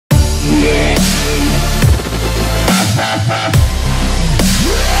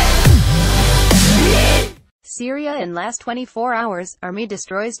Syria in last 24 hours, Army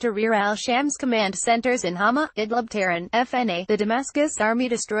destroys Tahrir al-Sham's command centers in Hama, IdlibTEHRAN, FNA. The Damascus Army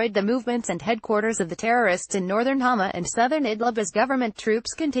destroyed the movements and headquarters of the terrorists in northern Hama and southern Idlib as government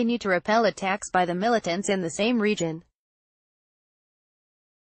troops continue to repel attacks by the militants in the same region.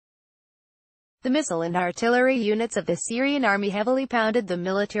 The missile and artillery units of the Syrian Army heavily pounded the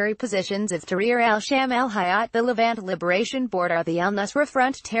military positions of Tahrir al-Sham al-Hayat. The Levant Liberation Board are the Al-Nusra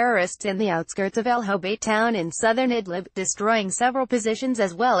Front terrorists in the outskirts of al-Hayat town in southern Idlib, destroying several positions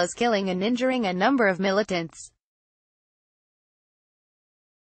as well as killing and injuring a number of militants.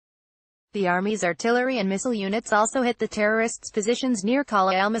 The Army's artillery and missile units also hit the terrorists' positions near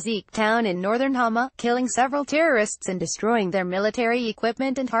al-Hayat town in northern Hama, killing several terrorists and destroying their military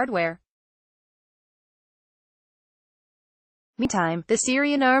equipment and hardware. Meantime, the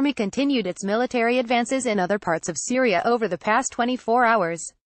Syrian Army continued its military advances in other parts of Syria over the past 24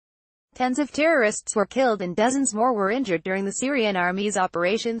 hours. Tens of terrorists were killed and dozens more were injured during the Syrian Army's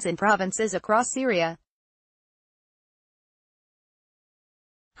operations in provinces across Syria.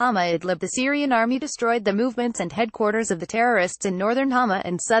 Hama Idlib. The Syrian Army destroyed the movements and headquarters of the terrorists in northern Hama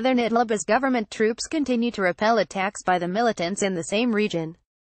and southern Idlib as government troops continue to repel attacks by the militants in the same region.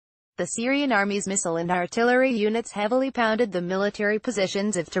 The Syrian Army's missile and artillery units heavily pounded the military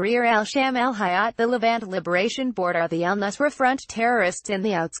positions of Tahrir al-Sham al-Hayat. The Levant Liberation Board are the Al-Nusra Front terrorists in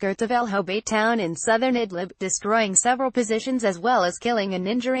the outskirts of al-Hayat town in southern Idlib, destroying several positions as well as killing and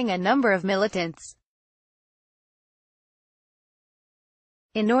injuring a number of militants.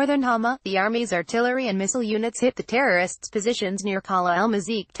 In northern Hama, the Army's artillery and missile units hit the terrorists' positions near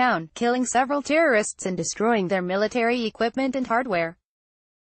al-Hayat town, killing several terrorists and destroying their military equipment and hardware.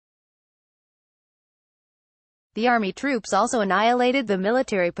 The Army troops also annihilated the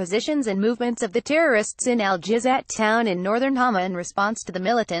military positions and movements of the terrorists in al-Hayat town in northern Hama in response to the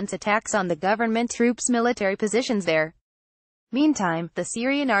militants' attacks on the government troops' military positions there. Meantime, the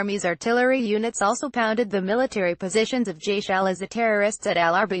Syrian Army's artillery units also pounded the military positions of Jaish al-Islam terrorists at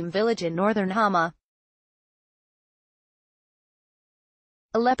al-Arbim village in northern Hama.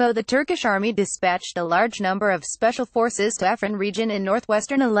 Aleppo. The Turkish army dispatched a large number of special forces to Afrin region in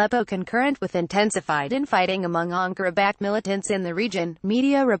northwestern Aleppo concurrent with intensified infighting among Ankara-backed militants in the region,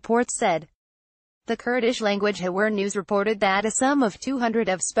 media reports said. The Kurdish-language Farsnews reported that a sum of 200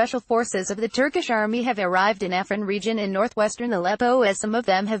 of special forces of the Turkish army have arrived in Afrin region in northwestern Aleppo, as some of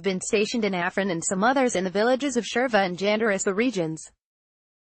them have been stationed in Afrin and some others in the villages of Shirva and Jandarissa regions.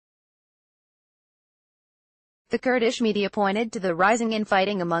 The Kurdish media pointed to the rising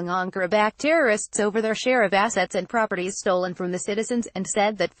infighting among Ankara-backed terrorists over their share of assets and properties stolen from the citizens, and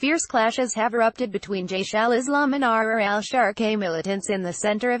said that fierce clashes have erupted between Jaish al-Islam and al-Sharqa militants in the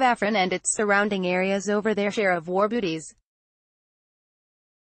center of Afrin and its surrounding areas over their share of war booties.